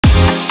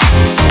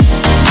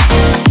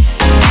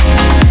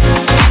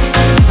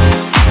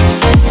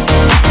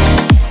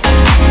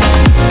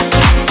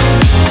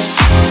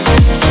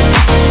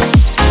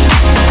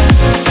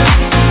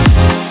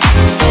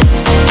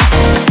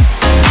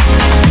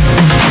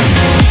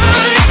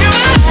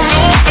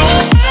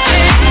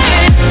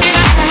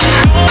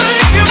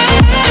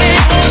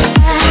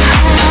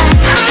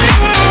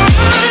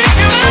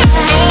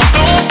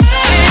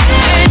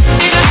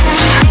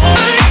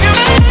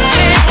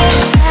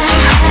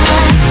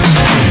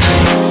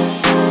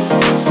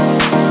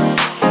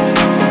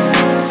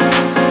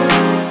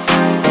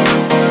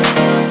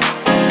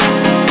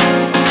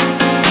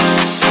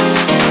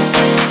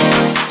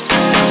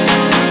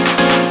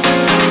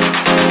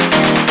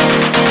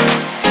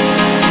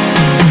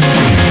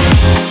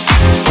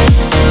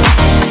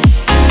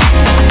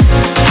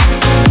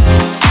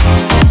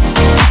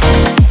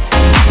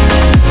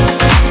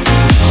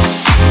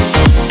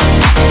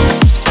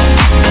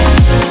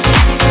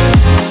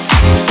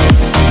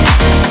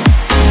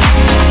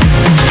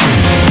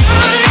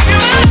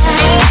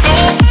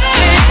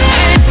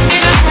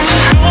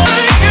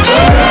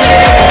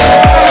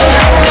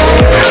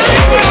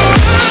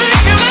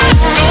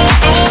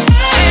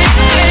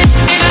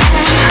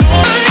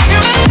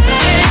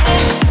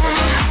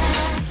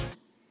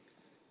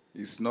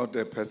He's not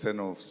a person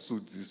of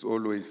suits. He's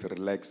always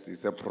relaxed.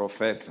 He's a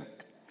professor.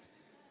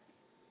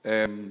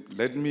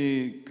 Let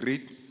me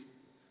greet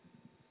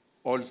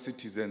all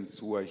citizens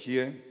who are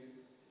here.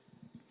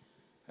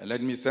 And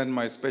let me send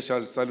my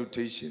special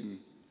salutation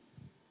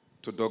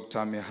to Dr.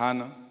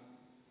 Mehana,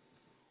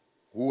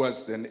 who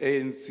was an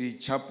ANC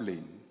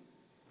chaplain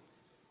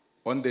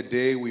on the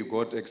day we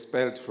got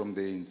expelled from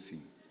the ANC.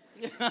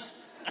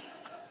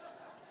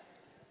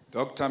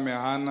 Dr.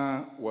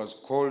 Mehana was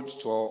called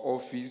to our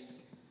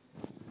office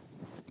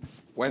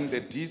when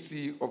the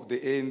DC of the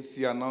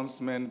ANC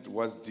announcement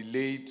was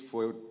delayed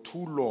for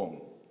too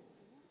long.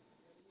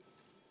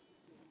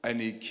 And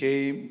he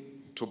came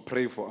to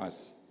pray for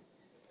us.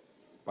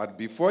 But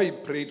before he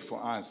prayed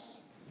for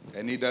us,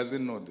 and he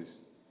doesn't know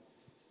this,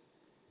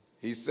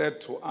 he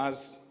said to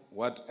us,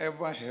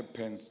 whatever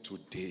happens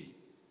today,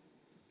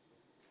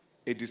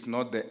 it is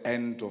not the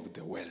end of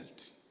the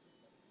world.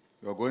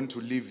 You are going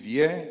to live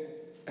here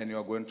and you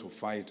are going to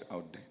fight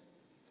out there.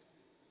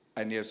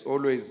 And he has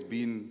always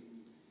been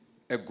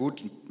a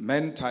good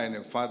mentor and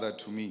a father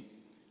to me,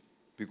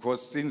 because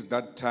since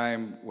that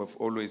time we've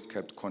always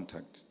kept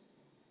contact.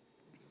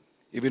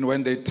 Even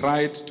when they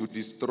tried to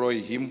destroy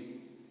him,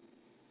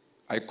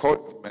 I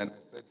called him and I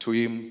said to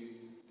him,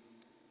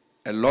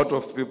 a lot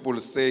of people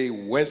say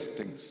worse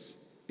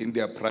things in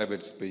their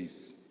private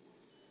space,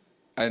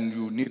 and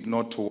you need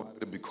not to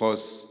worry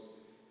because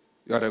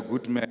you are a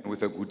good man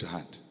with a good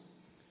heart.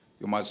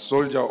 You must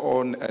soldier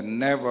on and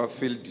never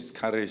feel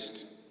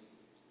discouraged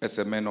as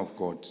a man of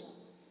God.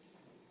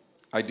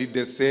 I did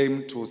the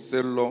same to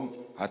Sello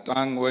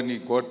Hatang when he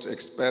got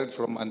expelled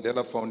from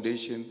Mandela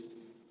Foundation.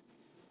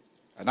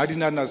 And I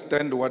didn't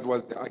understand what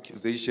was the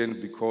accusation,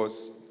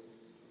 because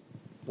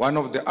one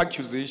of the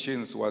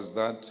accusations was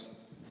that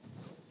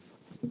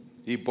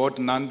he bought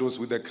Nando's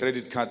with the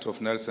credit card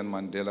of Nelson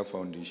Mandela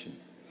Foundation.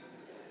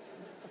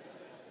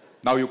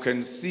 Now you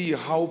can see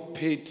how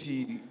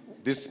petty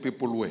these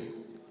people were,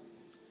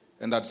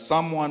 and that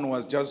someone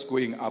was just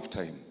going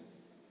after him.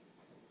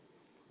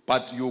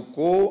 But you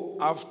go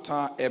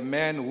after a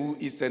man who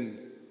is an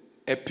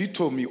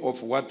epitome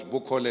of what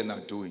Collen are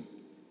doing.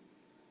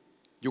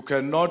 You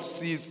cannot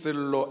see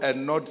Sello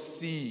and not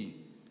see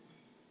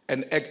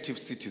an active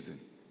citizen.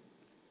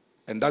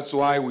 And that's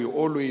why we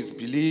always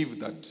believe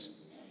that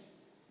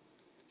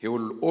he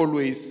will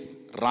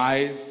always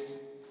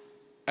rise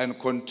and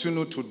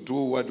continue to do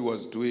what he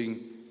was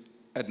doing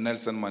at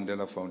Nelson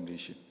Mandela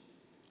Foundation.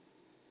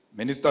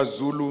 Minister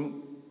Zulu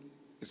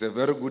is a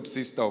very good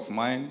sister of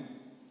mine.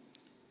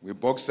 We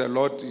box a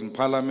lot in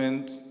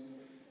Parliament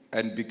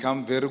and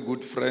become very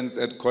good friends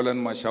at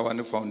Collen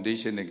MAshawana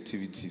Foundation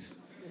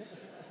activities,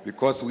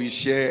 because we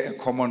share a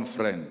common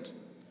friend.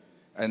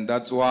 And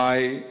that's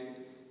why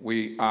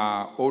we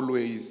are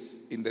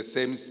always in the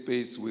same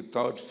space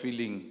without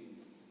feeling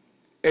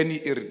any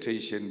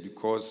irritation,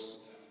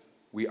 because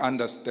we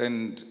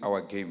understand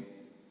our game.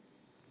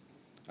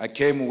 I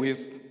came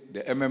with the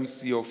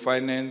MMC of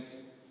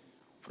Finance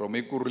from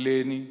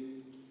Ekurhuleni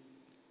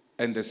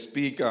and the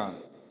Speaker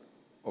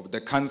of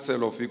the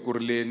Council of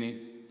Ekurhuleni,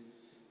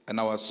 and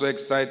I was so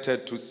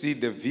excited to see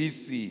the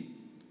VC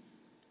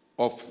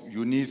of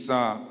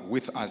UNISA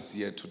with us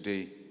here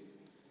today.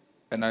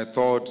 And I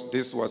thought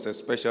this was a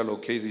special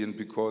occasion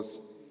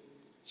because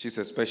she's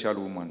a special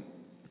woman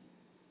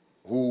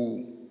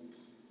who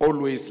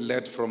always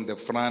led from the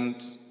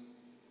front,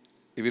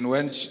 even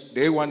when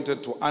they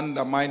wanted to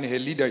undermine her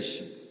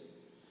leadership,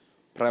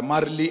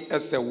 primarily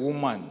as a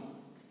woman,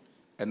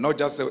 and not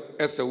just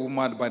as a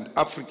woman, but an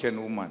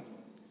African woman.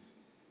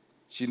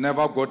 She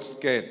never got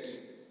scared.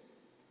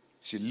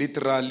 She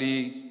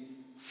literally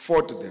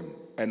fought them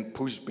and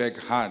pushed back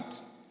hard,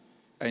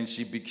 and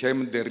she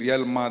became the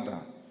real mother.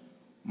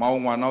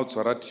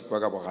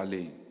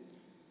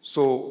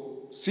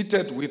 So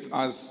seated with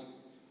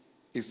us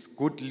is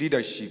good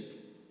leadership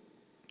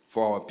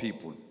for our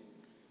people.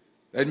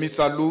 Let me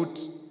salute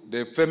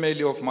the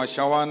family of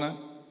Mashawana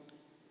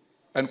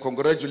and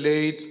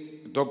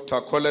congratulate Dr.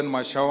 Collen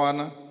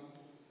MAshawana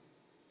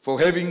for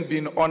having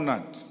been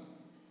honored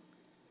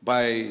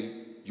by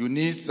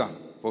UNISA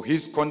for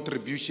his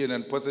contribution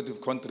and positive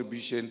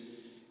contribution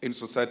in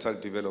societal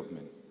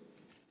development.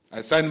 I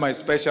send my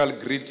special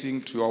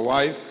greeting to your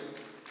wife,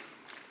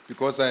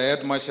 because I heard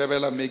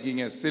Mashabela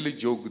making a silly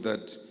joke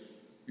that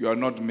you are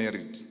not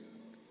married.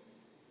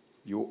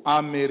 You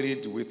are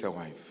married with a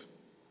wife,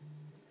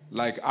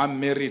 like I'm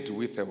married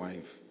with a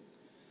wife.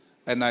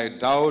 And I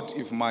doubt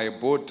if my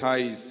bow tie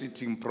is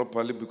sitting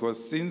properly,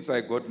 because since I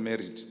got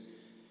married,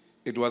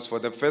 it was for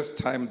the first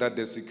time that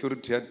the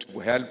security had to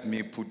help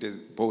me put a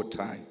bow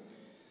tie,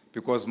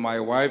 because my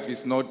wife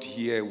is not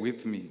here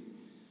with me.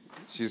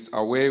 She's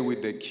away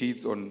with the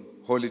kids on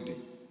holiday.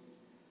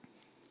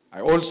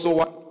 I also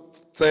want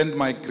to send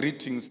my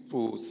greetings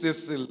to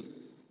Cecil,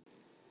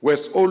 who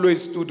has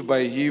always stood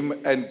by him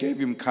and gave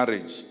him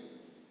courage,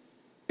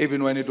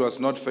 even when it was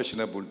not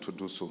fashionable to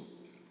do so.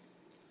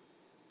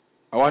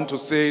 I want to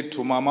say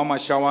to Mama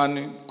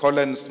Mashawana,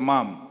 Collen's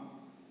mom,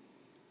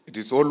 it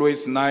is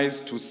always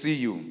nice to see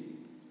you,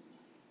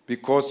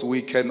 because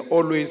we can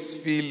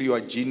always feel your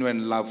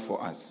genuine love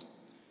for us.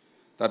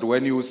 That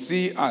when you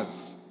see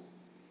us,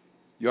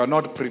 you are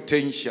not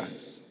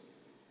pretentious.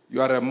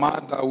 You are a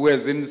mother who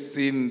hasn't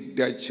seen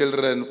their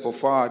children for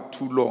far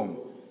too long,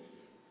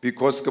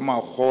 because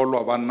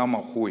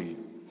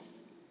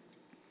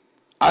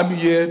I'm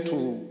here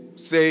to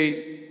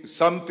say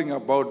something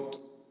about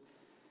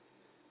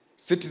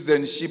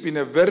citizenship in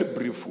a very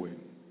brief way.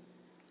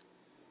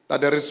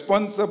 That a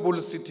responsible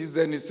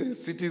citizen is a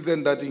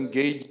citizen that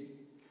engages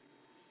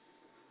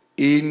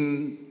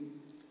in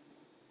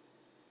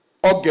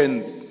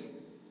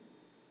organs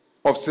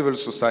of civil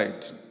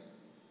society.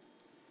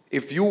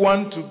 If you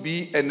want to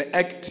be an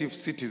active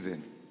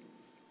citizen,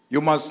 you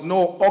must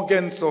know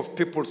organs of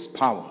people's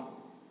power.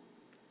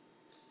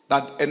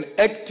 That an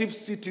active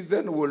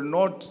citizen will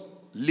not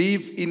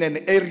live in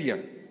an area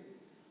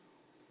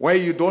where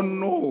you don't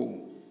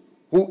know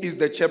who is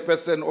the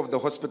chairperson of the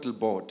hospital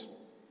board,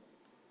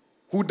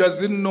 who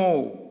doesn't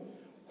know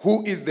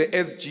who is the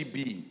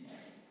SGB,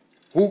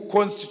 who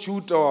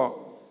constitute our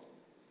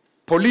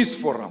police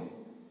forum,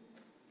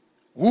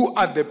 who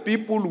are the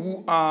people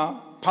who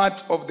are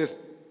part of the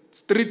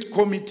street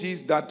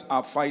committees that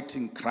are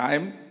fighting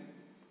crime,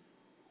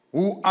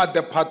 who are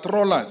the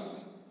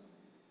patrollers,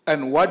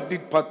 and what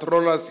did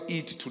patrollers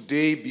eat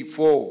today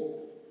before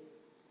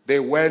they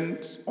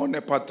went on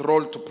a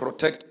patrol to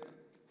protect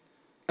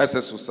as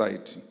a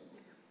society.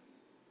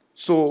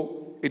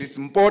 So it is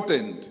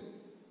important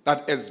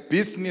that as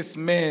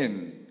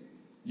businessmen,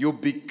 you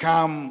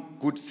become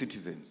good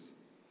citizens.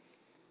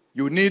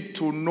 You need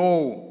to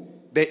know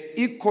the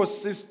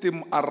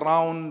ecosystem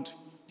around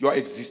your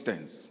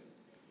existence.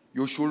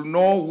 You should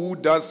know who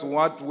does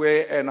what,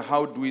 where, and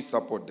how do we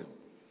support them.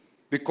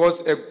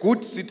 Because a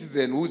good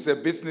citizen who is a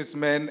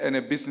businessman and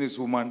a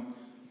businesswoman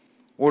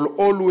will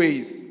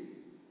always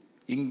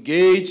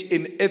engage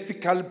in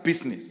ethical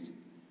business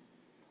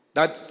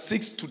that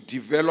seeks to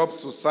develop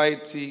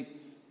society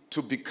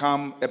to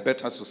become a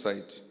better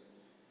society.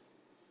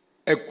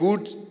 A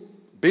good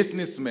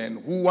businessman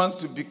who wants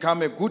to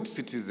become a good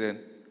citizen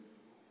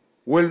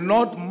will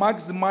not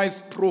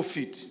maximize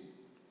profit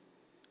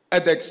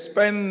at the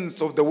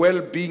expense of the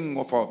well-being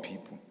of our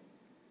people.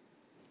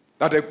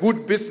 That a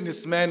good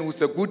businessman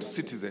who's a good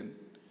citizen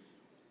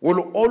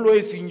will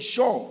always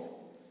ensure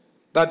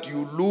that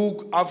you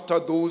look after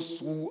those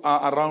who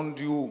are around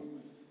you,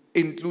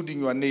 including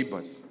your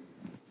neighbors.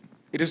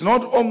 It is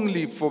not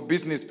only for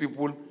business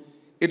people,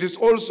 it is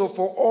also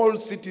for all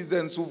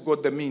citizens who've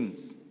got the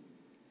means.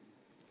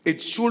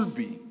 It should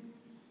be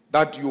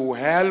that you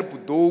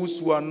help those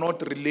who are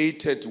not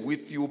related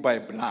with you by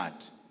blood.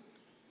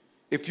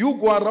 If you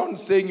go around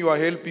saying you are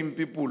helping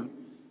people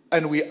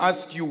and we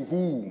ask you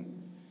who,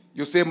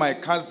 you say my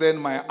cousin,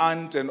 my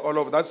aunt, and all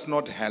of that's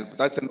not help.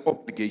 That's an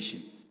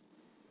obligation.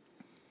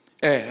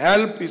 A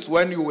help is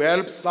when you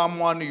help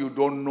someone you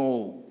don't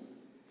know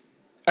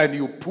and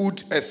you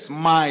put a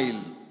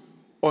smile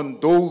on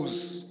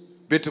those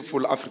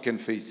beautiful African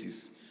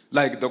faces,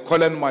 like the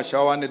Collen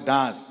MAshawana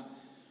does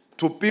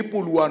to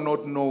people who are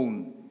not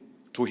known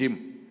to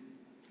him.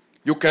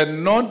 You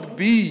cannot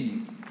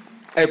be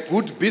a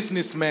good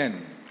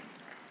businessman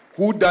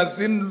who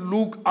doesn't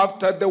look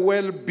after the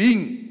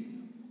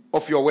well-being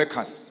of your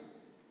workers.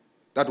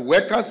 That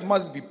workers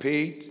must be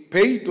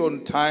paid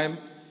on time,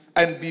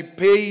 and be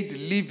paid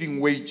living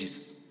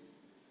wages.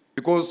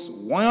 Because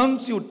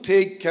once you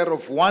take care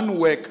of one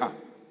worker,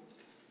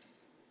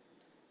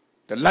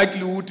 the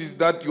likelihood is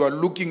that you are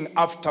looking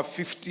after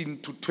 15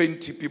 to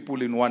 20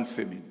 people in one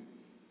family.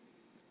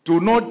 Do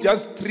not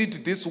just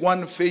treat this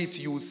one face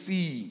you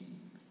see.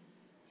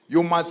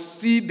 You must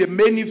see the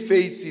many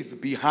faces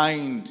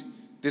behind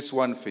this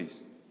one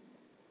face.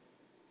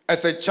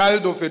 As a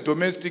child of a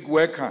domestic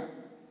worker,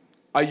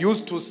 I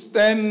used to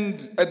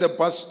stand at the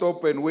bus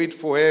stop and wait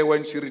for her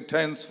when she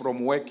returns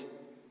from work.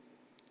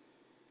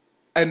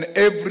 And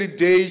every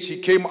day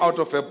she came out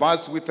of a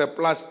bus with a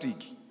plastic.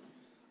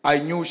 I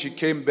knew she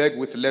came back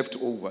with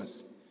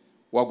leftovers.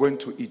 We are going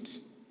to eat.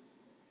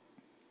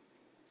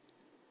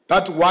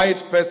 That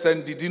white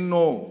person didn't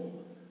know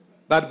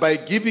that by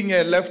giving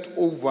her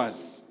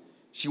leftovers,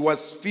 she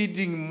was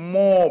feeding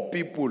more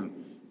people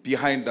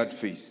behind that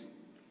face.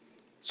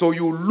 So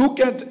you look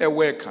at a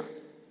worker,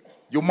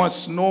 you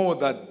must know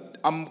that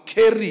I'm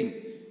carrying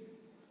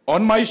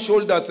on my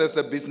shoulders as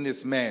a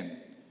businessman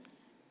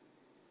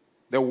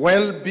the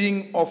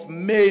well-being of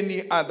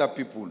many other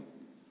people.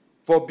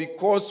 For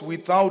because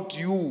without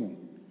you,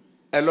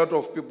 a lot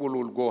of people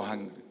will go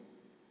hungry.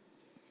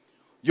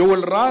 You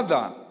will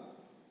rather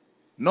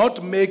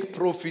not make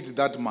profit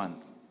that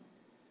month.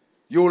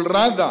 You will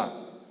rather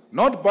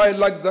not buy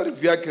luxury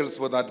vehicles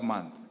for that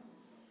month.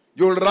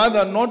 You will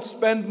rather not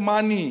spend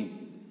money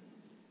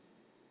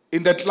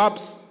in the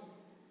clubs.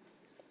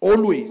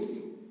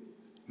 Always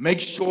make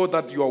sure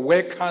that your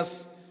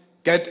workers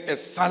get a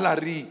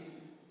salary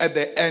at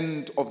the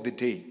end of the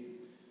day.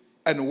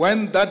 And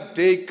when that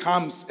day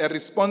comes, a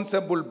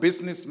responsible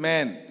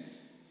businessman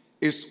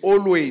is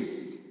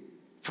always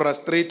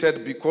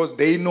frustrated because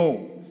they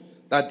know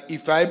that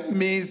if I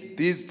miss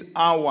this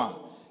hour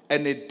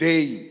and a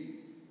day,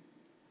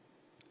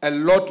 a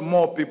lot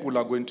more people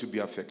are going to be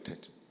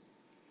affected.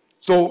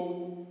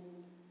 So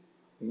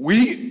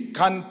we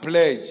can't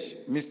pledge,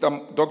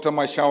 Dr.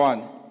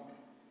 Mashawana,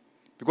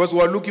 because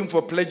we're looking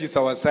for pledges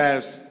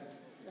ourselves.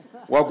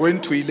 We're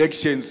going to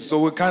elections,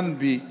 so we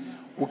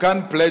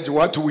can't pledge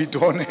what we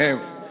don't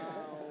have.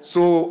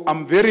 So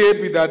I'm very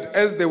happy that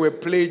as they were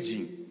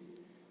pledging,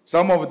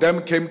 some of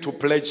them came to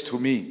pledge to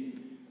me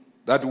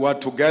that we're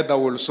together,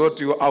 we'll sort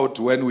you out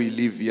when we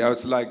leave here. I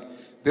was like,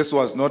 this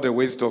was not a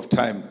waste of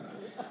time.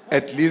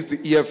 At least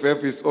the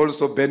EFF is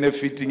also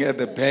benefiting at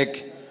the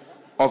back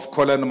of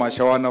Collen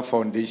MAshawana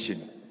Foundation.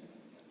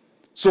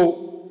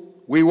 So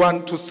we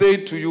want to say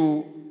to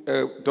you,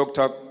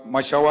 Dr.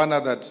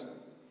 Mashawana, that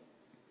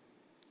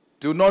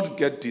do not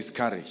get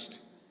discouraged.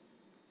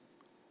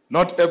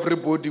 Not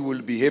everybody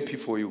will be happy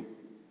for you.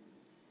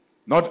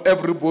 Not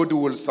everybody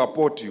will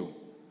support you.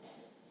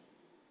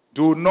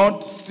 Do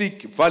not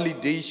seek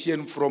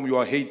validation from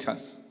your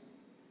haters.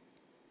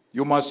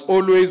 You must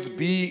always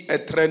be a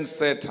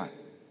trendsetter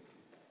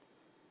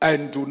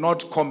and do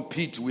not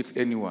compete with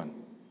anyone.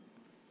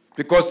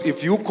 Because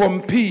if you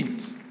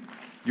compete,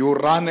 you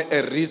run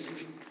a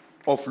risk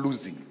of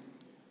losing.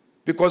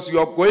 Because you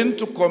are going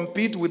to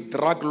compete with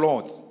drug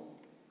lords.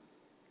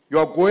 You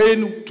are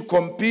going to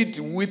compete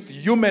with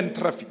human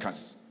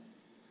traffickers.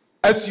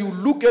 As you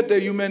look at a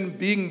human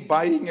being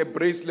buying a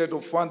bracelet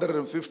of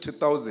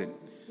 450,000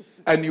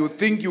 and you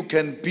think you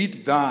can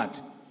beat that,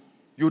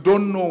 you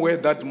don't know where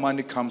that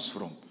money comes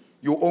from.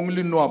 You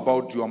only know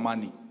about your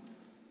money.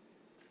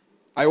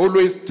 I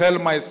always tell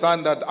my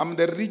son that I'm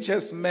the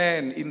richest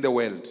man in the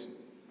world.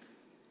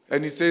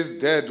 And he says,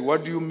 Dad,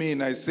 what do you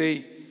mean? I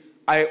say,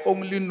 I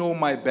only know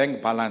my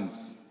bank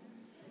balance.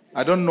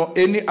 I don't know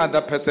any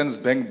other person's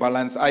bank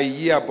balance. I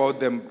hear about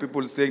them,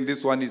 people saying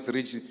this one is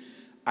rich.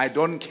 I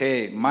don't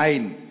care.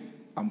 Mine,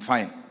 I'm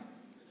fine.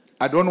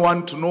 I don't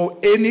want to know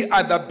any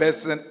other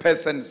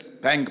person's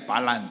bank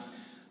balance.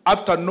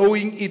 After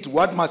knowing it,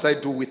 what must I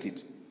do with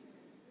it?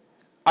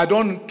 I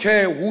don't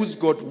care who's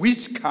got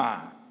which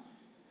car.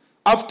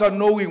 After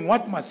knowing,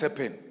 what must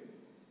happen?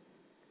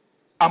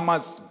 I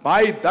must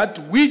buy that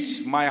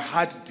which my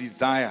heart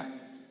desires,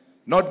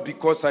 not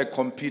because I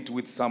compete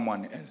with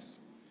someone else.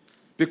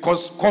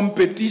 Because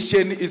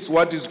competition is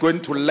what is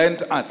going to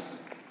land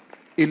us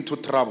into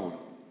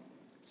trouble.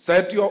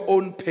 Set your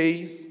own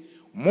pace,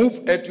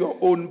 move at your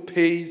own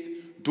pace,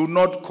 do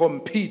not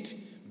compete,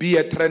 be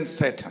a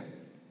trendsetter.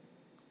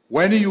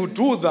 When you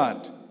do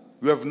that,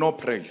 you have no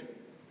pressure.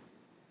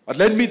 But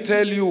let me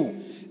tell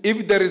you,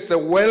 if there is a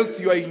wealth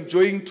you are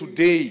enjoying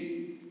today,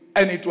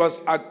 and it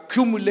was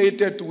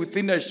accumulated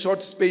within a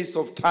short space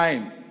of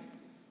time,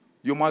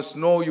 you must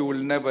know you will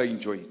never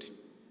enjoy it.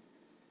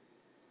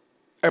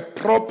 A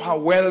proper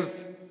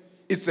wealth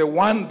is a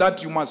one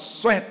that you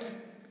must sweat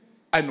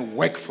and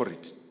work for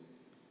it.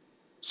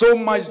 So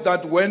much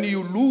that when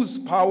you lose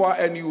power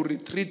and you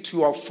retreat to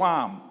your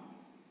farm,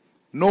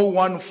 no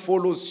one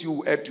follows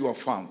you at your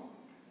farm.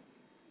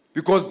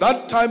 Because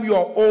that time you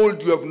are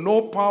old, you have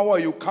no power,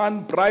 you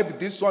can't bribe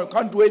this one, you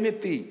can't do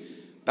anything.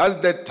 That's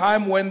the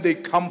time when they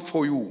come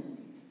for you,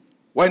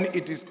 when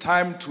it is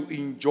time to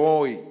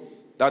enjoy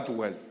that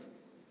wealth.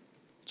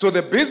 So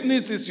the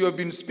businesses you have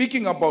been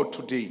speaking about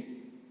today,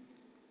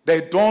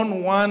 they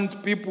don't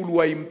want people who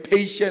are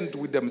impatient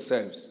with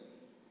themselves.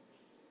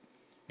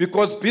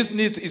 Because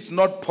business is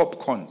not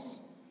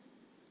popcorns.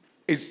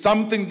 It's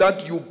something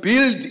that you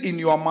build in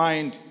your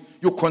mind,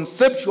 you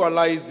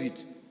conceptualize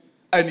it,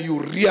 and you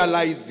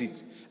realize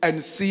it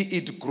and see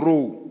it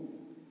grow.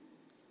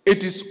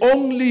 It is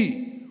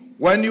only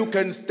when you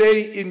can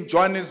stay in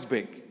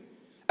Johannesburg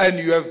and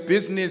you have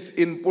business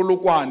in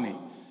Polokwane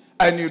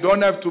and you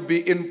don't have to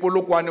be in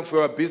Polokwane for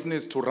your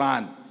business to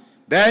run,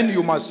 then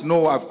you must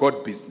know I've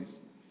got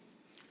business.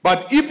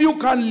 But if you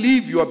can't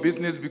leave your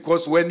business,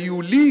 because when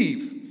you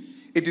leave,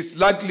 it is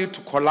likely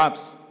to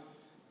collapse.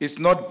 It's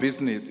not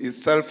business,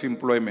 it's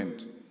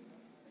self-employment.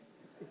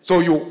 So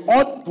you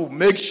ought to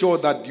make sure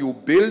that you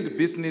build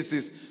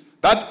businesses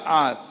that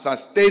are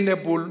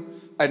sustainable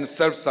and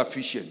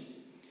self-sufficient.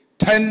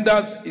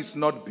 Tenders is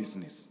not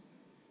business.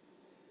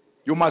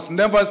 You must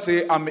never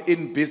say, I'm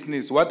in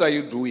business. What are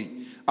you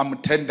doing? I'm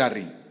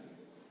tendering.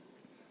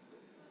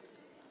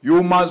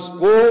 You must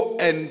go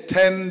and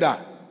tender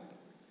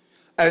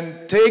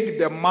and take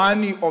the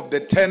money of the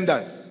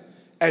tenders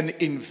and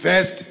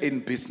invest in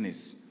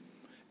business.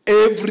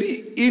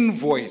 Every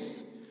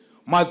invoice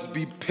must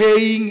be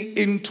paying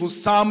into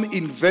some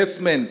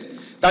investment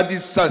that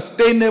is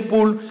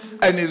sustainable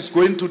and is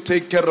going to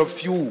take care of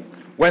you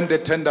when the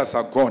tenders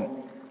are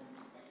gone.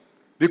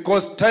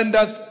 Because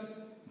tenders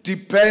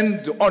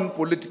depend on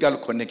political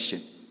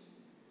connection.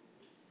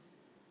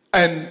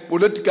 And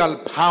political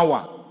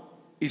power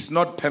is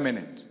not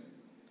permanent.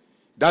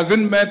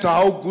 Doesn't matter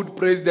how good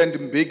President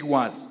Mbeki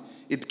was,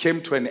 it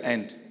came to an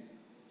end.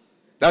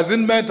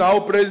 Doesn't matter how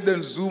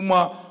President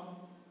Zuma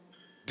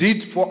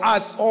did for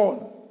us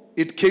all,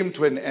 it came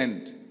to an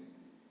end.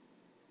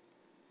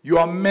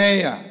 Your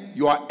mayor,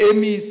 your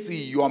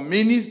MEC, your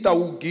minister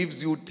who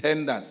gives you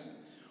tenders,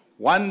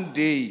 one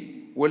day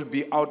will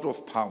be out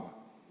of power.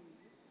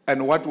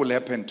 And what will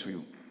happen to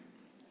you?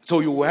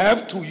 So you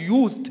have to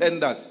use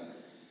tenders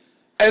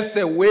as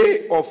a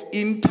way of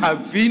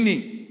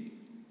intervening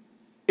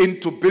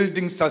into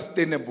building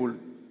sustainable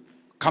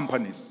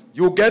companies.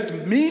 You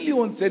get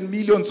millions and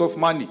millions of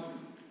money.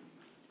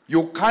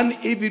 You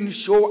can't even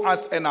show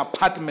us an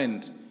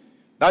apartment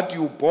that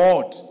you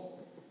bought,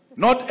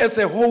 not as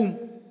a home,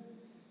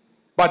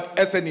 but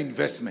as an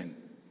investment.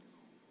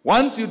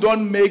 Once you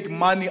don't make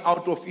money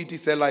out of it,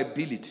 it's a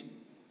liability.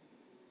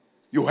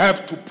 You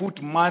have to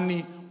put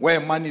money where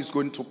money is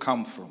going to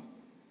come from.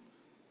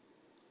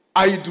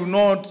 I do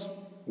not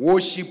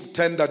worship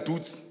tender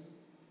dudes.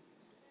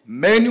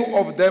 Many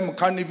of them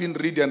can't even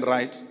read and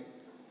write.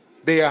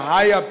 They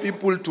hire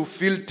people to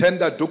fill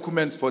tender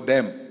documents for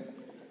them.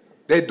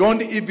 They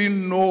don't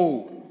even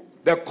know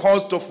the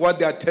cost of what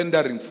they are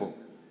tendering for.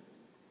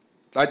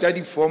 But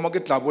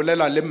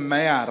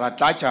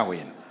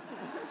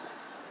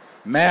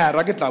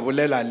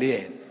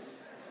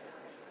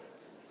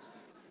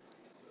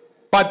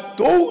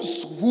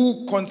those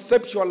who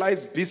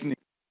conceptualize business,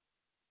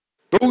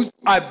 those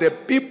are the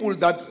people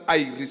that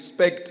I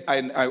respect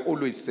and I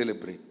always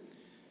celebrate.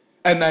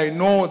 And I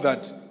know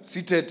that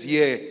seated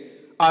here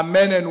are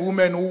men and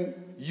women who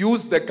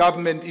use the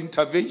government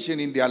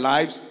intervention in their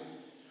lives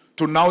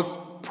to now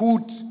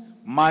put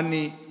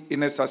money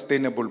in a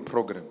sustainable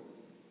program.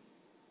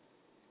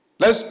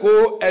 Let's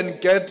go and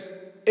get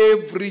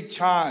every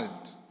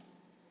child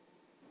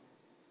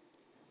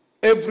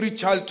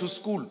to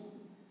school.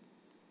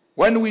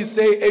 When we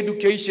say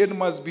education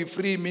must be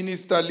free,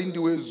 Minister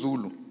Lindiwe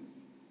Zulu,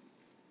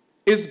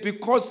 it's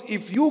because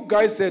if you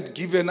guys had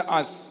given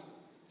us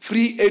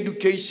free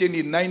education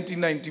in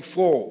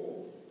 1994,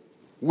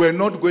 we're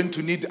not going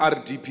to need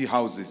RDP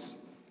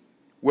houses.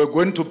 We're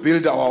going to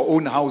build our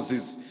own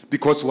houses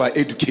because we are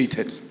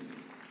educated.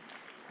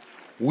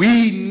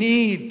 We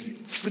need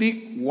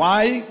free.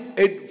 Why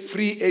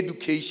free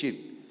education?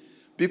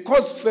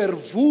 Because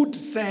Verwoerd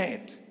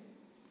said,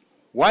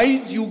 why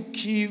do you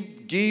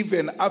give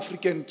an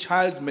African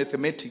child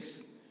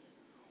mathematics?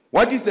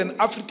 What is an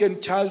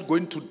African child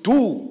going to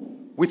do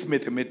with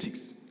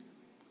mathematics?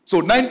 So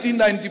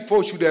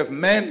 1994 should have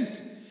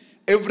meant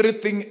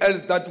everything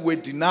else that were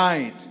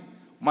denied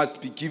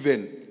must be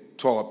given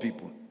to our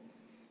people.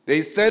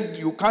 They said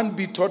you can't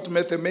be taught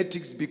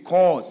mathematics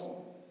because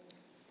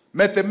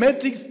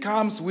mathematics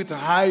comes with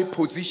high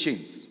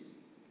positions.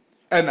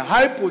 And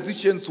high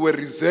positions were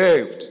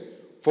reserved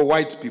for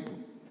white people.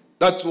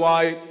 That's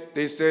why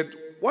they said,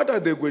 what are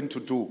they going to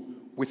do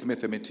with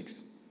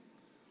mathematics?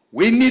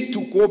 We need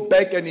to go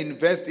back and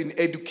invest in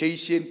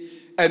education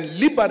and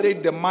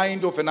liberate the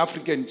mind of an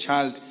African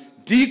child,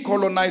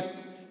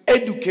 decolonize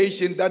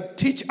education that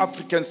teach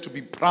Africans to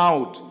be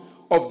proud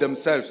of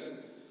themselves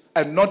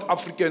and not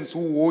Africans who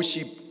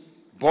worship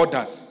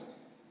borders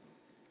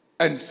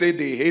and say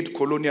they hate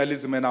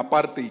colonialism and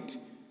apartheid,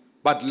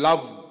 but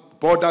love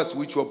borders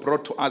which were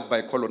brought to us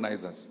by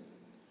colonizers.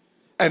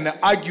 And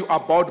argue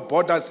about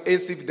borders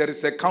as if there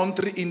is a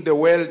country in the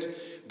world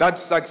that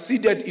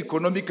succeeded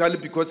economically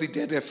because it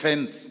had a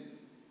fence.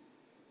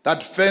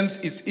 That fence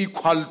is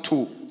equal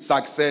to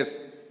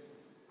success.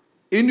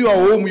 In your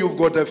home, you've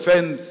got a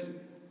fence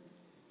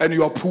and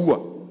you are poor.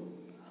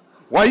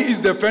 Why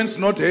is the fence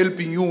not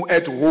helping you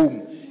at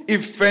home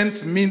if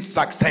fence means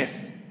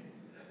success?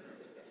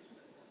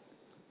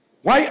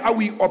 Why are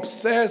we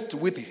obsessed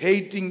with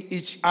hating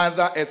each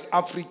other as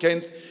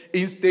Africans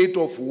instead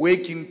of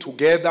working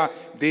together?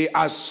 There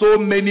are so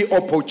many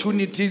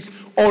opportunities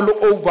all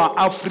over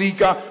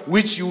Africa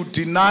which you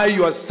deny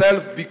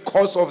yourself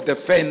because of the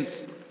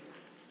fence.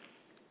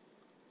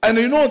 And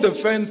you know the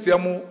fence,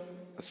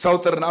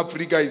 Southern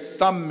Africa, is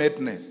some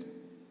madness.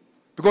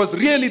 Because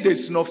really there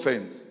is no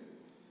fence,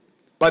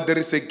 but there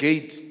is a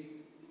gate.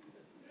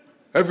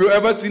 Have you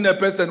ever seen a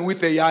person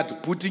with a yard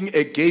putting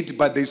a gate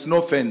but there is no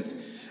fence?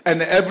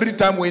 And every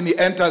time when he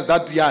enters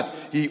that yard,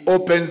 he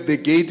opens the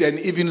gate and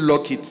even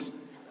lock it.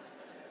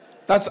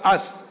 That's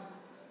us.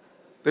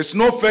 There's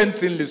no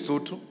fence in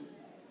Lesotho.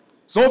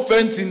 There's no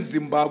fence in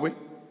Zimbabwe.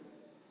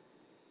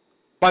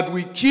 But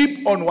we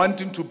keep on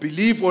wanting to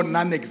believe on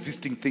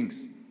non-existing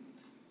things.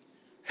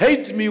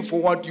 Hate me for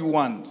what you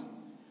want.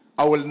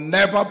 I will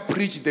never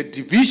preach the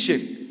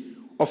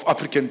division of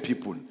African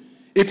people.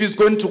 If it's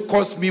going to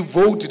cost me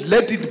vote,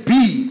 let it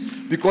be,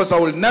 because I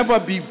will never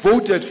be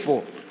voted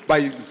for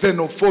by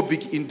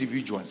xenophobic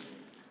individuals.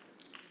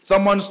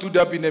 Someone stood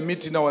up in a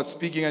meeting I was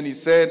speaking and he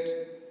said,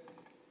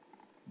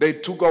 they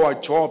took our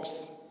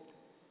jobs.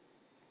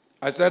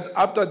 I said,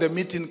 after the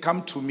meeting,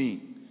 come to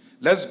me.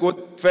 Let's go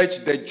fetch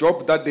the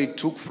job that they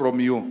took from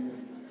you.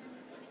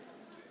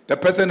 The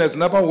person has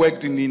never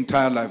worked in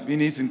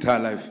his entire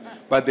life,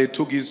 but they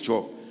took his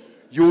job.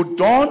 You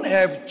don't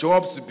have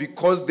jobs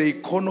because the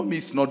economy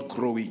is not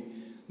growing.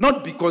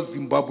 Not because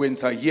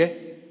Zimbabweans are here.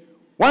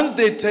 Once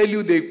they tell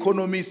you the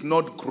economy is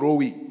not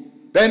growing,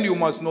 then you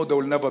must know there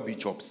will never be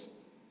jobs.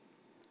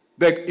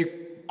 The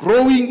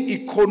growing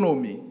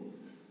economy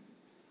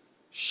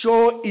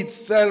shows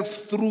itself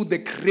through the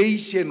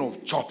creation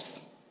of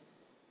jobs.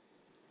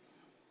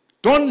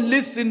 Don't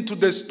listen to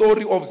the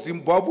story of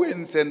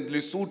Zimbabweans and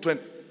Lesotho.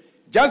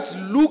 Just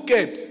look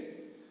at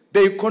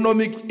the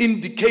economic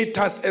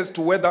indicators as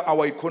to whether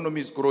our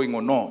economy is growing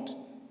or not.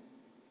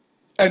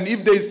 And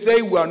if they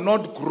say we are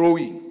not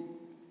growing,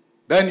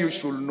 then you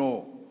should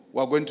know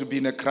we are going to be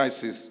in a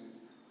crisis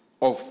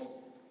of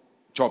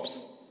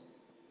jobs.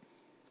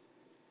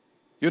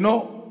 You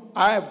know,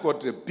 I have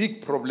got a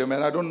big problem,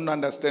 and I don't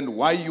understand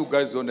why you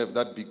guys don't have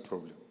that big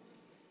problem.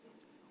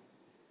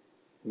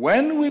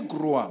 When we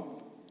grew up,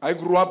 I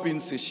grew up in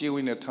Sesheu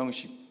in a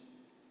township.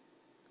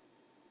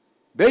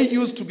 There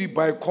used to be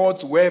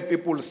boycotts where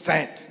people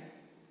said,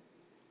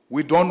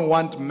 we don't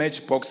want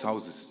matchbox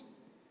houses.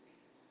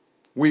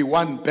 We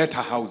want better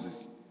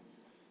houses.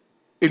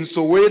 In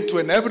Soweto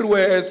and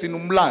everywhere else in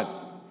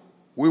Umlazi,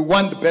 we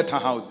want better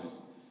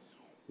houses.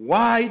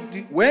 Where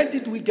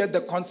did we get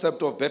the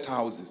concept of better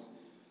houses?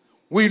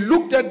 We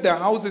looked at the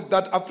houses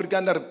that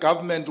Afrikaner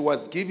government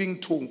was giving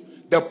to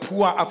the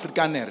poor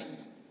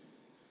Afrikaners.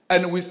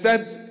 And we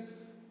said,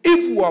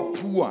 if we are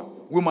poor,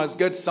 we must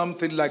get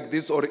something like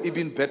this or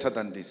even better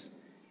than this.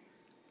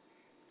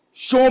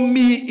 Show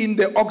me in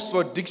the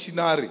Oxford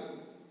Dictionary,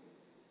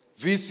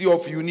 VC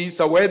of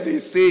UNISA, where they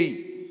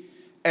say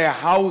a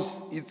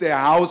house is a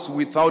house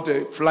without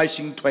a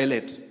flushing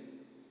toilet.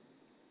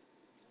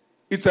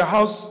 It's a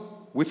house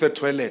with a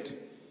toilet.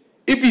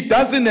 If it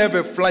doesn't have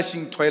a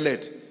flushing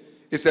toilet,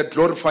 it's a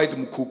glorified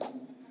mukuku.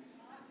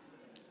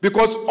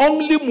 Because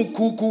only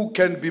mukuku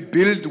can be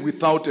built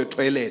without a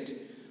toilet.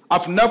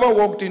 I've never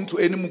walked into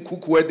any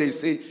mukuku where they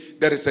say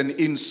there is an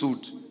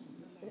in-suit.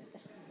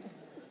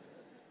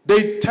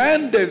 They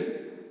turn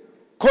the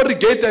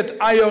corrugated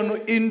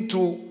iron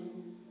into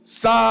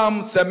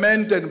some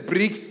cement and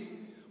bricks,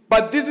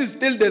 but this is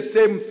still the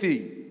same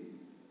thing.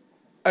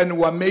 And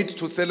we are made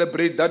to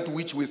celebrate that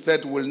which we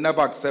said we'll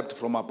never accept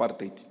from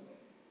apartheid.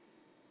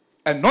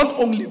 And not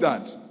only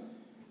that,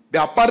 the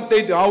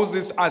apartheid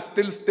houses are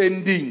still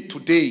standing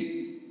today.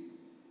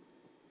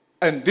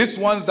 And these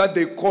ones that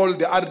they call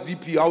the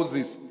RDP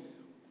houses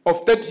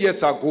of 30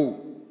 years ago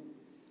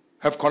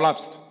have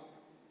collapsed.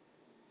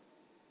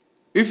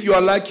 If you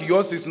are like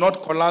yours is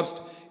not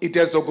collapsed, it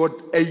has got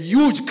a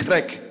huge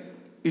crack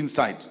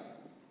inside.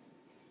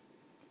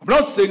 I'm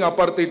not saying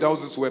apartheid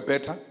houses were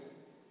better.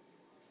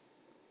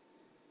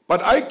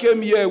 But I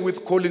came here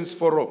with Collins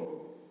Forum.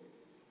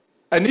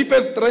 And if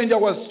a stranger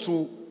was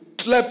to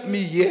clap me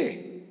here,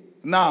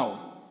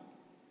 now,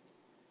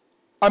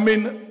 I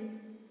mean,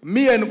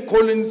 me and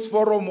Collins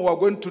Forum were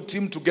going to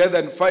team together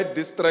and fight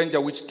this stranger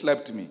which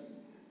clapped me.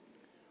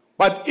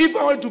 But if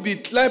I were to be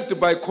clapped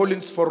by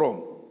Collins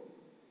Forum,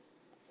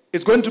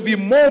 it's going to be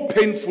more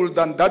painful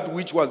than that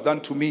which was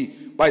done to me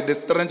by the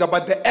stranger,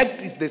 but the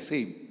act is the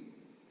same.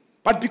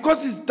 But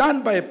because it's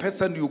done by a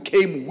person you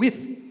came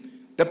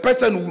with, the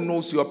person who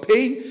knows your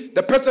pain,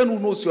 the person who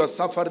knows your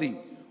suffering,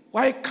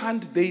 why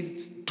can't they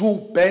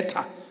do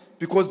better?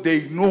 Because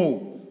they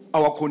know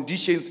our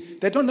conditions.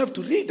 They don't have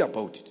to read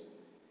about it.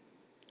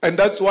 And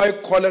that's why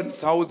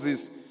Collen's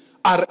houses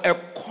are a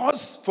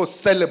cause for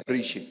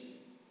celebration.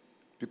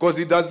 Because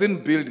he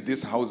doesn't build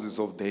these houses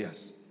of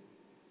theirs.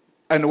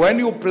 And when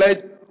you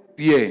pledge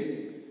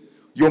here,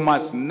 you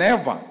must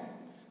never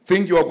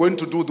think you are going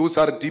to do those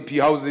RDP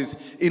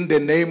houses in the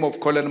name of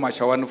Collen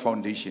MAshawana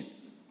Foundation.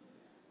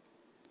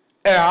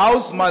 A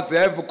house must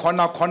have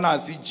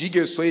corners,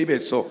 jige so ibe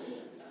so.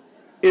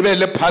 Ibe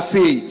le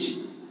passage.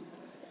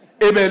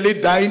 Ibe le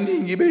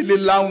dining, ibe le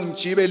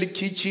lounge, ibe le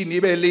kitchen,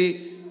 ibe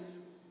le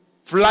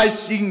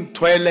flushing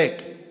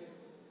toilet.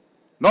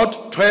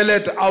 Not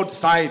toilet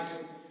outside.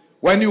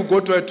 When you go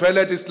to a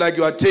toilet, it's like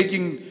you are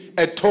taking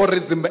a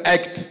tourism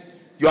act.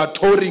 You are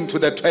touring to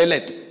the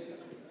toilet.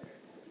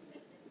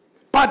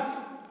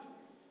 But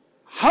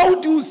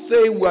how do you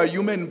say we are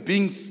human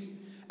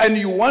beings and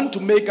you want to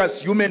make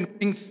us human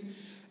beings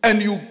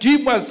and you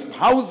give us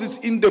houses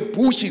in the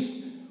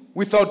bushes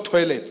without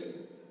toilets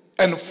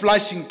and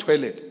flushing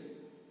toilets?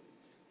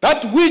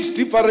 That which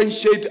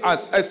differentiates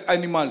us as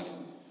animals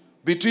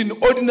between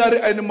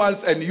ordinary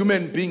animals and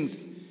human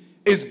beings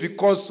is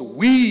because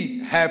we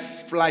have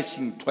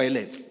flushing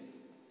toilets.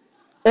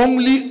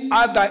 Only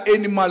other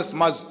animals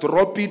must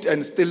drop it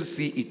and still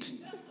see it.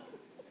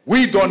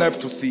 We don't have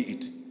to see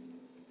it.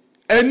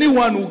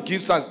 Anyone who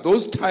gives us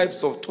those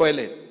types of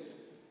toilets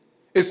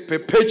is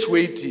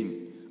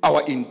perpetuating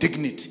our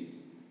indignity.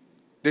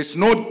 There's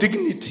no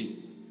dignity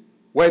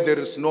where there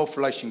is no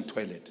flushing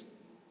toilet.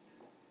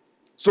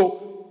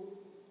 So,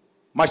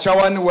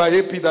 Mashawana, we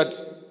are happy that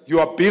you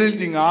are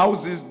building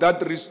houses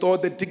that restore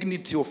the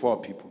dignity of our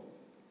people.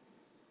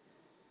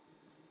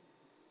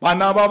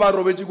 Bana ba ba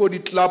robetše go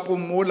ditlapo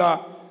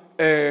mola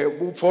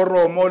bo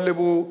foromo le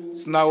bo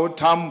snao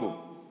tambo.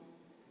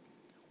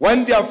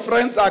 When their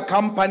friends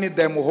accompany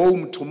them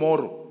home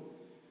tomorrow,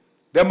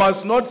 they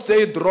must not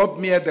say, drop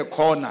me at the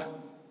corner,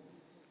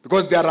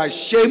 because they are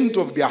ashamed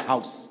of their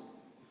house.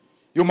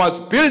 You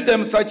must build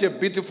them such a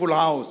beautiful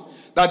house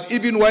that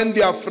even when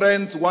their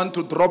friends want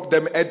to drop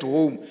them at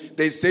home,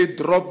 they say,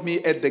 drop me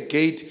at the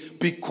gate,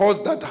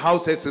 because that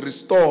house has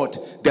restored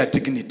their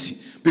dignity.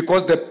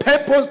 Because the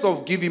purpose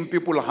of giving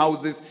people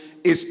houses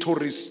is to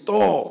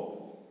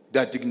restore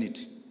their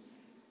dignity.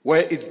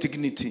 Where is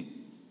dignity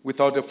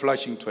without a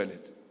flushing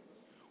toilet?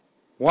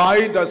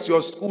 Why does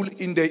your school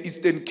in the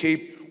Eastern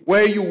Cape,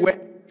 where you were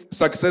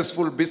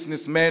successful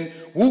businessman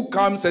who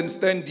comes and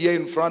stand here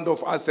in front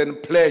of us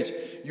and pledge,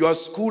 your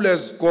school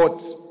has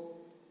got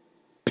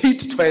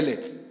pit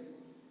toilets?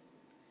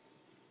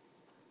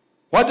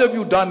 What have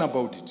you done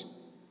about it?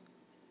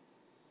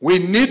 We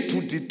need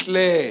to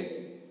declare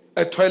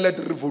a toilet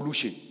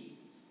revolution.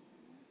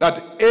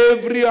 That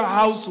every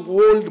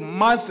household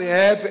must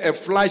have a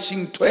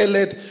flushing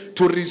toilet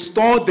to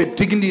restore the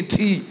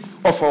dignity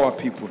of our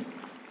people.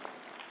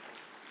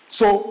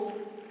 So,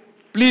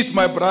 please,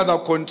 my brother,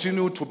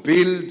 continue to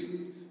build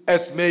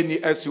as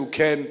many as you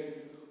can.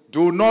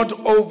 Do not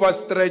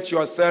overstretch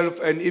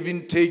yourself and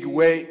even take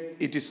where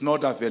it is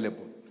not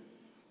available,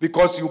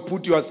 because you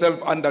put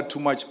yourself under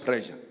too much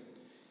pressure.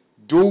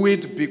 Do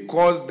it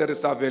because there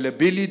is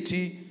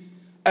availability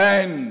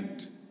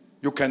and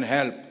you can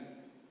help.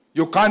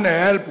 You can't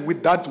help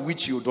with that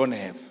which you don't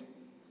have.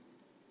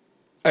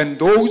 And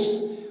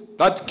those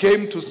that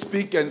came to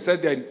speak and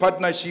said they're in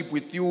partnership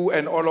with you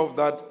and all of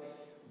that,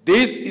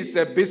 this is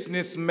a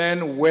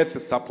businessman worth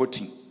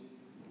supporting.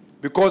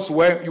 Because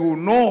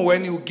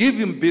when you give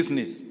him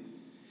business,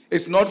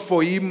 it's not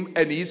for him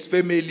and his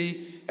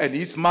family and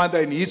his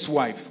mother and his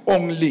wife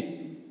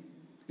only.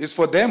 It's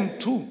for them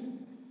too.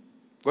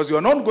 Because you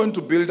are not going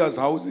to build us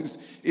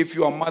houses if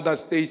your mother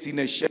stays in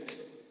a shack.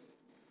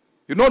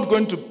 You're not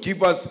going to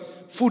give us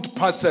food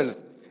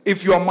parcels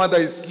if your mother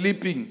is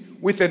sleeping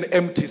with an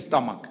empty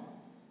stomach.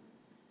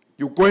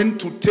 You're going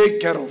to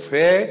take care of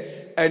her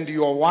and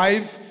your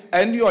wife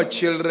and your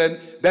children,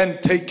 then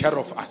take care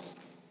of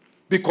us.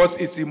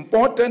 Because it's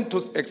important to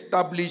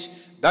establish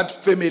that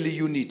family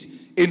unit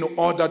in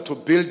order to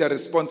build a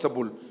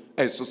responsible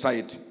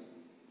society.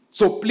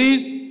 So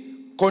please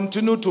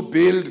continue to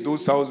build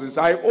those houses.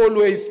 I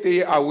always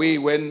stay away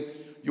when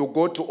you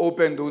go to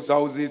open those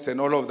houses and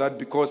all of that,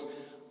 because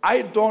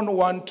I don't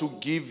want to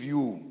give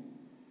you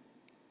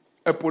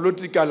a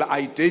political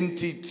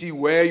identity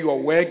where your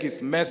work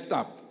is messed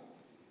up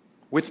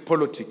with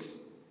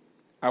politics.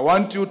 I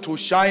want you to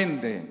shine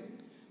there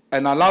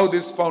and allow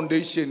this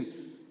foundation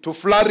to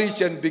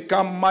flourish and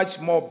become much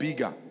more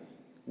bigger.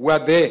 We're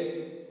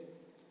there.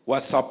 We're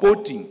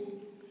supporting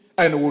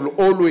and will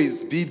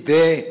always be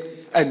there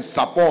and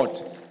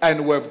support.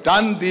 And we've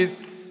done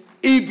this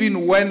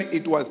even when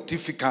it was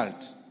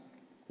difficult.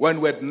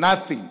 When we had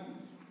nothing,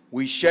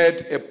 we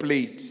shared a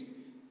plate,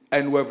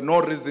 and we have no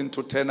reason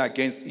to turn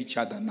against each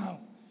other now.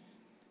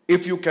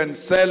 If you can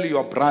sell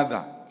your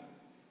brother,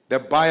 the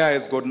buyer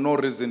has got no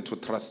reason to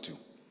trust you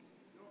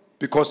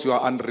because you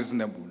are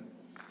unreasonable.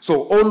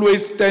 So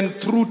always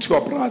stand true to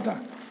your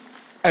brother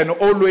and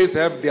always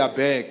have their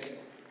back.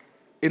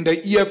 In the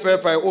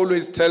EFF, I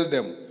always tell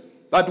them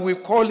that we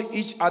call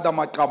each other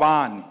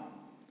Makabani.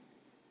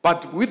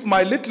 But with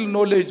my little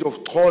knowledge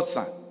of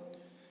Xhosa,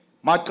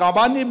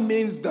 Makabani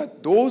means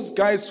that those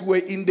guys who were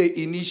in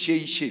the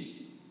initiation,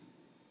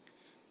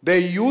 they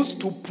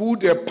used to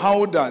put a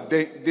powder,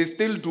 they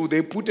still do,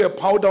 they put a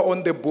powder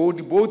on the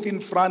body, both in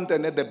front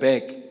and at the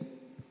back.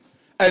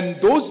 And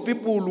those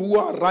people who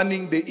are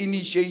running the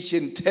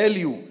initiation tell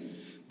you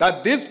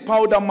that this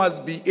powder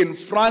must be in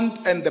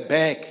front and the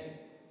back.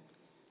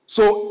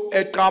 So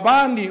a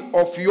Kabani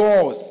of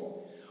yours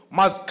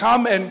must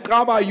come and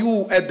cover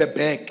you at the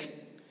back.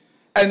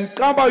 And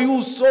cover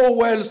you so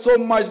well, so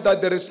much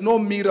that there is no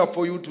mirror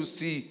for you to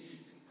see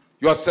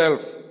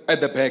yourself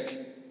at the back.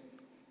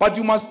 But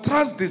you must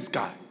trust this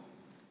guy,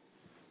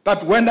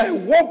 that when I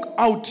walk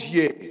out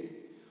here,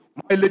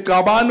 my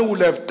Lekabani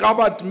will have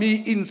covered me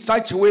in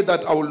such a way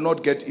that I will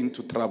not get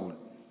into trouble.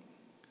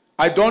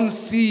 I don't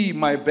see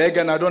my bag,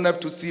 and I don't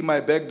have to see my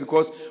bag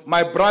because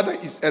my brother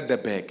is at the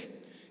back.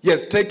 He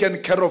has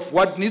taken care of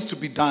what needs to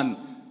be done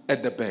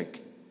at the back.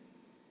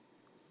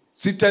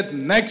 Seated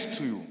next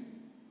to you,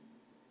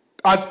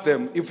 ask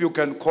them if you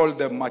can call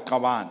them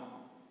Makaban.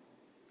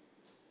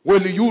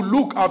 Will you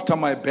look after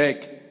my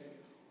bag?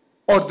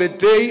 Or the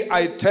day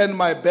I turn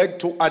my back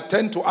to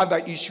attend to other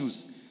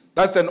issues,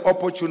 that's an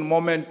opportune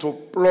moment to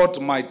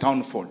plot my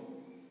downfall.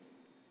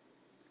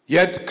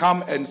 Yet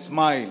come and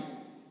smile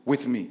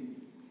with me.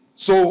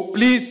 So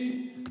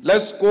please,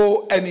 let's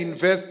go and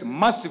invest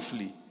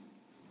massively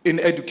in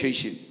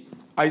education.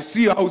 I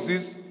see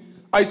houses,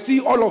 I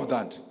see all of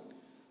that.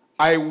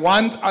 I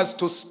want us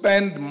to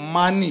spend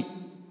money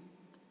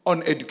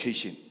on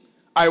education.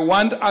 I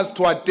want us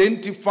to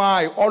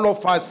identify, all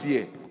of us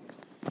here,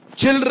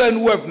 children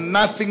who have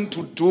nothing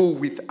to do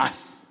with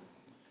us,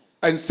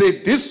 and say,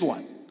 this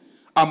one,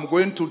 I'm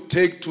going to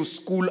take to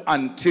school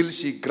until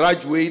she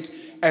graduates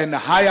and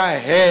hire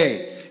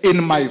her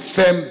in my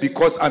firm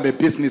because I'm a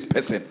business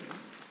person.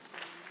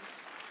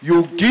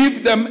 You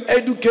give them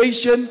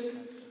education,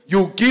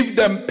 you give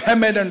them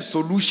permanent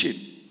solution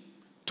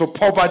to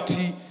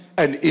poverty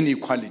and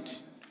inequality.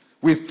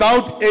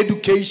 Without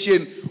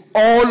education,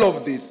 all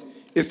of this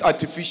is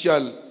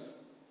artificial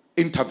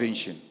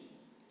intervention.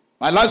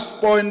 My last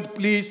point,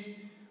 please.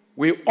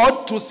 We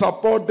ought to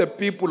support the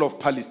people of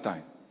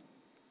Palestine.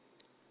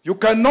 You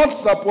cannot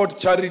support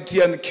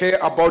charity and care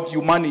about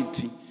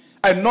humanity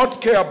and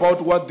not care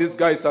about what these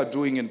guys are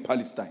doing in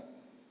Palestine.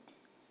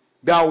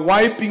 They are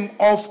wiping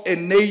off a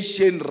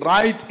nation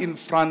right in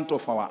front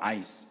of our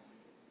eyes.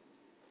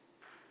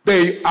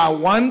 They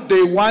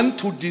want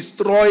to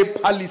destroy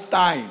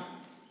Palestine.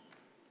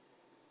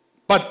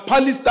 But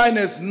Palestine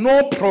has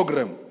no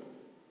program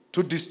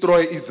to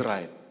destroy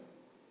Israel.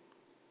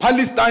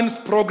 Palestine's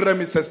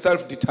program is a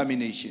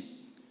self-determination.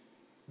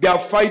 They are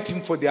fighting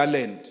for their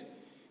land.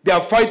 They are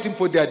fighting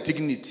for their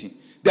dignity.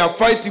 They are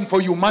fighting for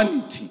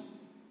humanity.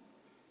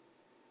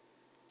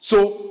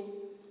 So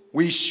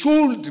we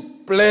should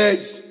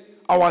pledge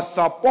our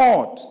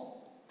support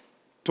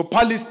to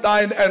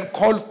Palestine and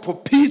call for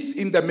peace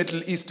in the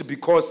Middle East,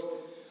 because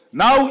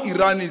now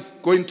Iran is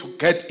going to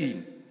get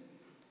in.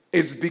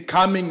 It's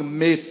becoming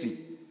messy.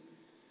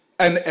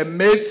 And a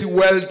messy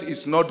world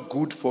is not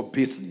good for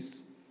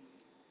business.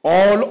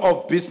 All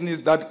of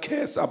business that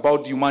cares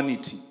about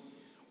humanity,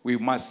 we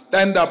must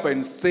stand up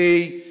and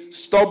say,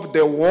 stop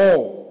the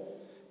war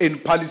in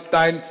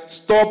Palestine,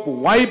 stop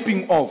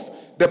wiping off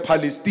the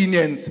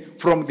Palestinians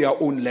from their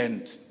own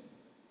land.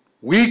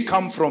 We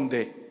come from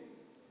there.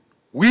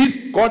 We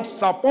got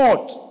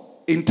support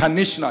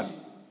internationally.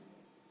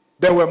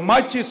 There were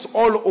marches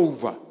all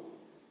over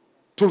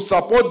to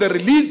support the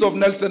release of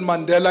Nelson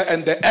Mandela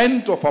and the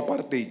end of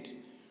apartheid.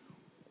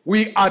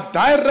 We are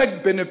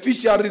direct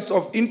beneficiaries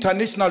of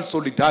international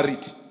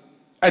solidarity,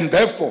 and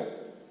therefore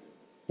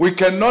we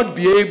cannot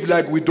behave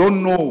like we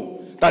don't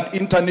know that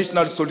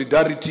international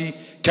solidarity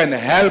can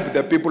help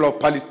the people of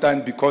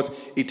Palestine, because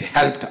it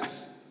helped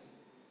us.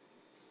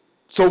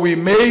 So we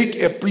make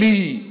a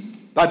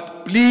plea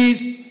that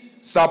please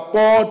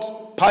support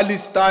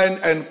Palestine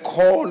and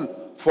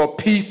call for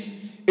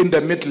peace in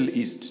the Middle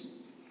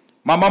East.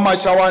 Mama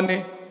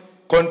Mashawane,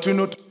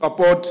 continue to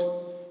support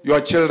your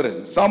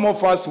children. Some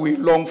of us, we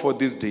long for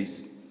these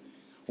days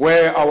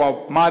where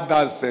our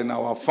mothers and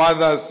our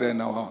fathers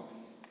and our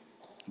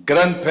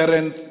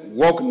grandparents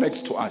walk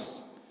next to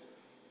us.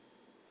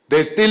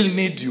 They still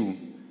need you.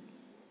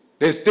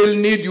 They still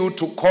need you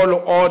to call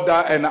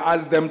order and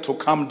ask them to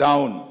calm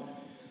down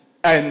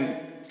and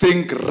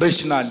think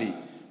rationally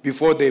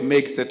before they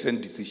make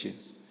certain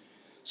decisions.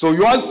 So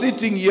you are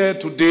sitting here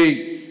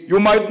today, you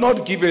might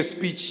not give a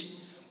speech,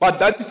 but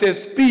that is a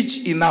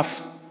speech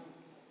enough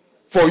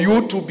for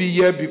you to be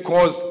here,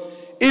 because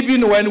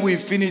even when we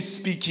finish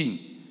speaking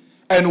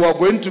and we are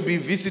going to be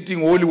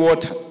visiting Holy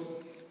Water,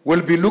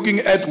 we'll be looking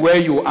at where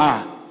you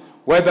are,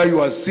 whether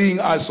you are seeing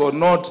us or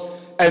not,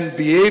 and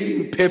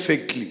behaving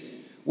perfectly.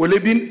 Will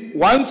it be,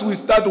 once we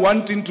start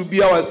wanting to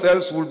be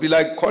ourselves, we'll be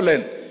like,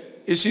 Collen,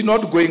 is she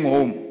not going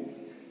home?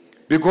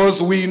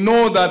 Because we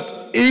know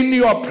that in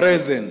your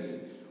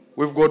presence,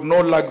 we've got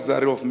no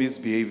luxury of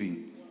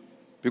misbehaving.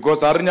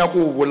 Because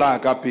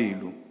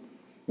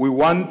we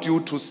want you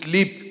to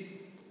sleep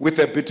with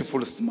a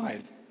beautiful smile.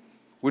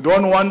 We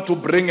don't want to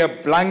bring a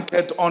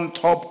blanket on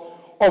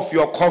top of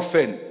your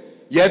coffin,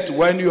 yet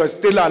when you are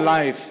still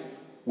alive,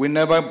 we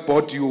never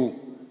bought you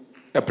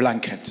a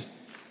blanket.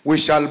 We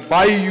shall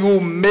buy you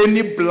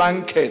many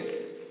blankets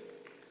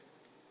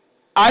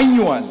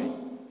annually,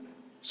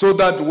 so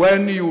that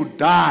when you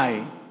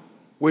die,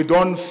 we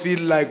don't feel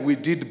like we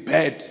did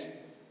bad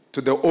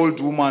to the old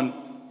woman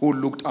who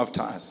looked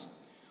after us.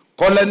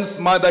 Collen's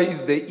mother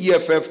is the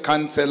EFF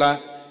councillor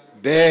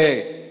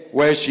there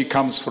where she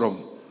comes from.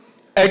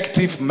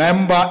 Active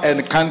member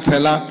and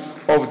councillor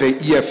of the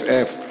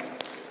EFF.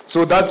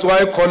 So that's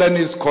why Collen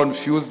is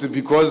confused,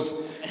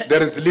 because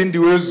there is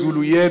Lindiwe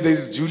Zulu here, there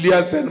is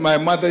Julius and my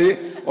mother here.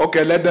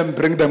 Okay, let them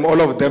bring them,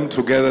 all of them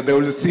together. They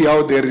will see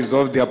how they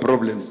resolve their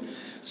problems.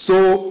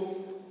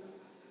 So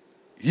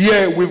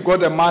here we've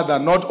got a mother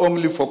not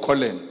only for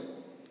Collen,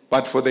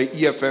 but for the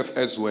EFF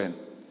as well.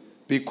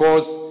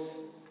 Because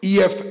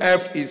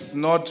EFF is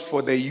not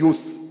for the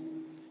youth.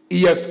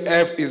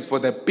 EFF is for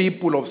the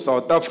people of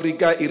South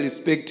Africa,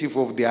 irrespective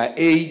of their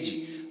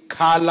age,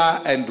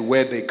 color, and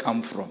where they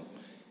come from.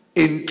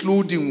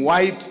 Including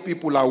white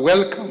people are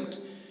welcomed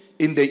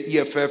in the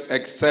EFF,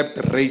 except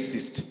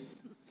racist.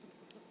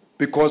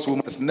 Because we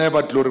must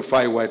never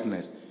glorify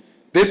whiteness.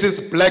 This is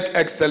black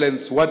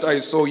excellence, what I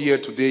saw here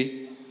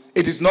today.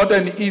 It is not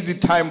an easy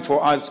time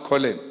for us,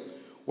 Collen.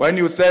 When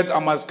you said, I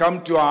must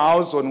come to your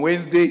house on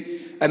Wednesday,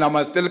 and I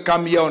must still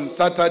come here on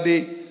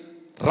Saturday,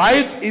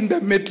 right in the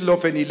middle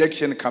of an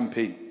election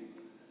campaign.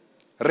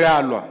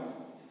 Realwa.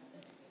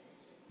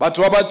 But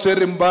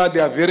Wabatswerimba, they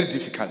are very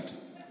difficult.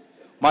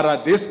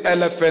 Mara, this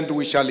elephant,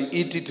 we shall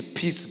eat it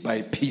piece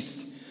by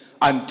piece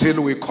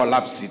until we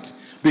collapse it.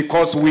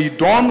 Because we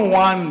don't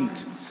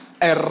want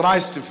a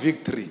rushed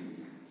victory.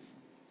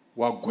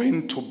 We are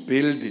going to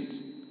build it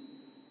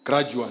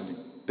gradually.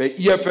 The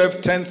EFF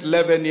turns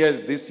 11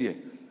 years this year.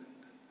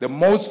 The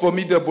most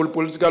formidable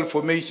political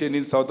formation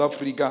in South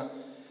Africa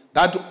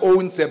that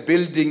owns a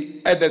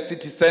building at the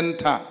city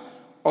center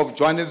of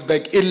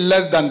Johannesburg in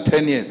less than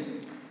 10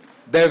 years.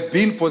 They've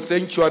been for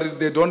centuries,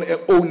 they don't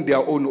own their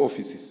own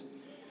offices.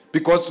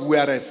 because we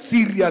are a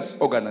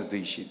serious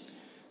organization.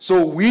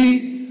 So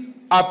we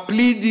are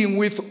pleading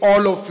with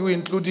all of you,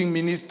 including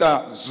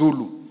Minister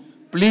Zulu,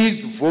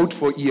 please vote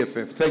for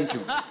EFF. Thank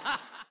you.